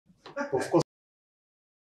Of course,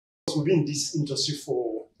 we've been in this industry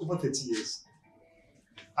for over 30 years.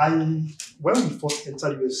 When we first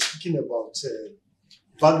entered, we were speaking about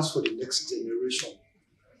values for the next generation.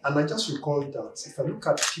 And I just recall that if I look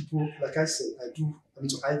at people, like I said, I'm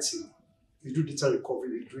into IT. We do data recovery,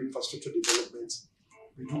 we do infrastructure development,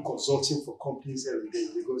 we do consulting for companies here and there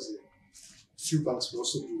because a few banks will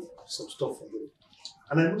also do some stuff for them.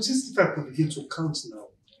 And I noticed if I could begin to count now,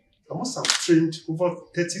 I must have trained over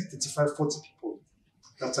 30, 35, 40 people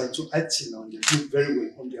that are into IT now, and they're doing very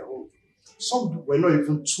well on their own. Some were not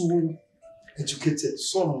even too educated,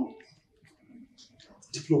 some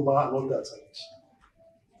diploma and all that.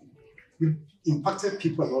 And we impacted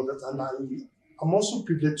people and all that. And I'm also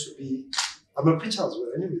privileged to be, I'm a preacher as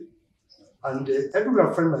well anyway. And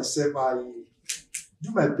everywhere I find myself, I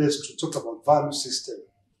do my best to talk about value system.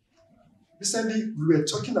 Recently, we were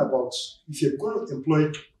talking about if you're going to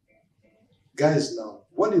employ guys now,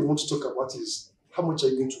 what they want to talk about is how much are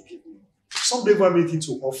you going to give me? Some don't have anything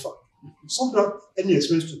to offer. Some don't have any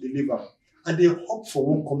experience to deliver. And they hop from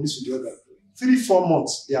one company to the other. 3-4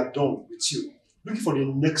 months, they are done with you, looking for the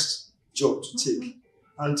next job to take.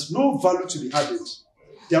 And no value to be added.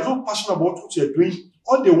 They are not passionate about what you're doing.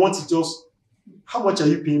 All they want is just, how much are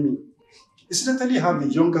you paying me? Incidentally, I have a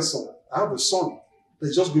younger son. I have a son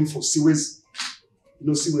that's just going for CWAs. You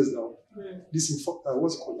know CWAs now? Yeah. This,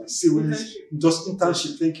 what's it called? CWAs, just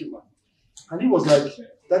internship. Thank you, man. And he was like,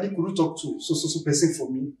 Daddy, could you talk to so person for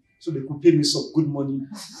me so they could pay me some good money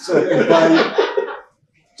so I could buy,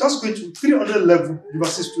 just going to 300 level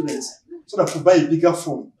university students so that I could buy a bigger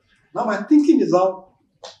phone. Now my thinking is now,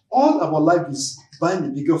 all our life is buying a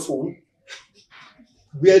bigger phone,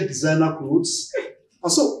 wear designer clothes.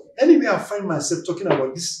 And so anyway, I find myself talking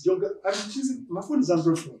about this younger, my phone is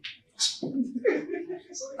Android phone.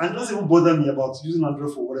 And it doesn't even bother me about using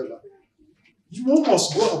Android for whatever. You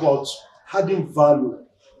must go about adding value.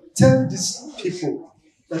 Tell these people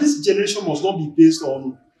that this generation must not be based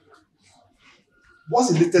on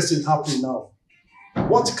what's the latest thing happening now.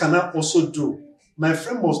 What can I also do? My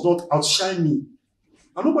friend must not outshine me.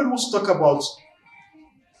 And nobody wants to talk about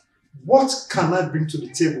what can I bring to the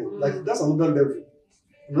table. Like that's another level.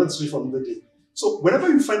 Another story for another day. So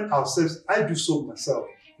whenever we find ourselves, I do so myself.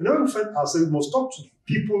 Whenever we find ourselves, we must talk to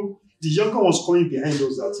people, the younger ones coming behind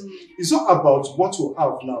us. That it's not about what you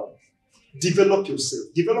have now. Develop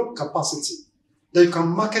yourself, develop capacity that you can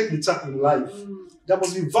market later in life. There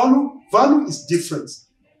must be value. Value is different.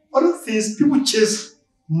 Other things, people chase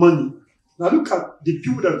money. Now look at the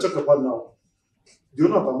people that we talk about now. The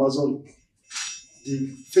owner of Amazon,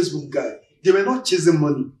 the Facebook guy, they were not chasing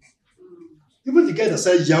money. Even the guy that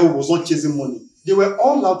said Yahoo was not chasing money. They were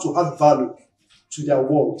all allowed to add value to their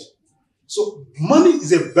world. So money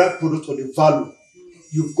is a byproduct of the value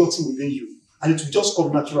you've gotten within you. And it will just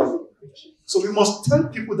come naturally. So we must tell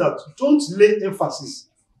people that don't lay emphasis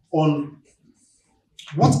on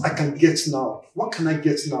what I can get now. What can I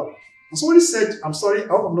get now? And somebody said, I'm sorry, I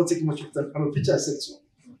hope I'm not taking much of time. I'm a preacher, I said so.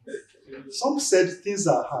 Some said things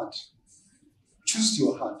are hard. Choose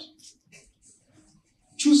your hard.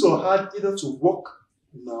 Choose your hard either to work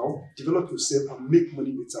now, develop yourself, and make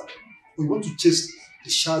money later. Or you want to chase the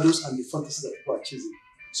shadows and the fantasies that people are chasing.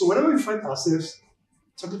 So whenever we find ourselves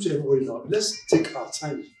talking to everybody now, let's take our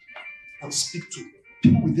time and speak to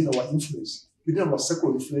people within our influence, within our circle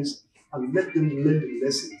of influence, and let them learn the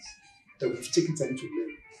lessons that we've taken time to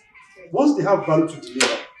learn. Once they have value to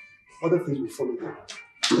deliver, other things will follow them.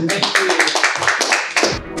 Thank you.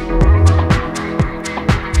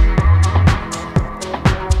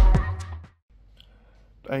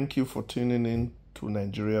 Thank you for tuning in to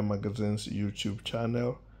Nigeria Magazine's YouTube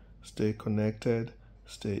channel. Stay connected,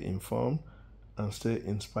 stay informed, and stay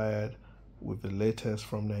inspired with the latest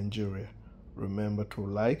from Nigeria. Remember to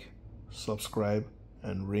like, subscribe,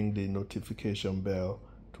 and ring the notification bell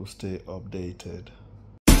to stay updated.